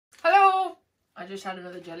I just had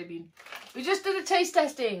another jelly bean. We just did a taste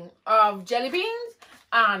testing of jelly beans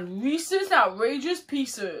and Reese's Outrageous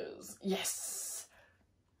Pieces. Yes.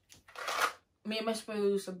 Me and my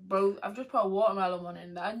spoons are both... I've just put a watermelon one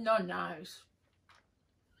in. That's not nice.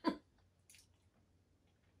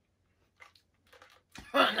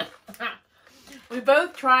 We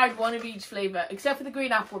both tried one of each flavour, except for the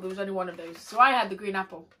green apple. There was only one of those. So I had the green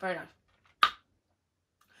apple. Very nice.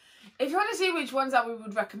 If you want to see which ones that we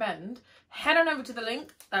would recommend, head on over to the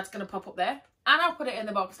link that's going to pop up there. And I'll put it in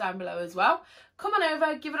the box down below as well. Come on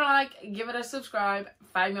over, give it a like, give it a subscribe.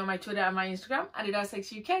 Find me on my Twitter and my Instagram,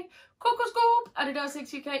 Adelesexyuk. Coco Scoop,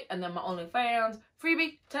 Adelesexyuk. And then my OnlyFans,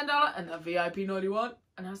 freebie, $10, and the VIP 91.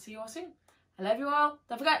 And I'll see you all soon. I love you all.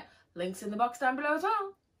 Don't forget, links in the box down below as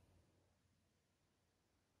well.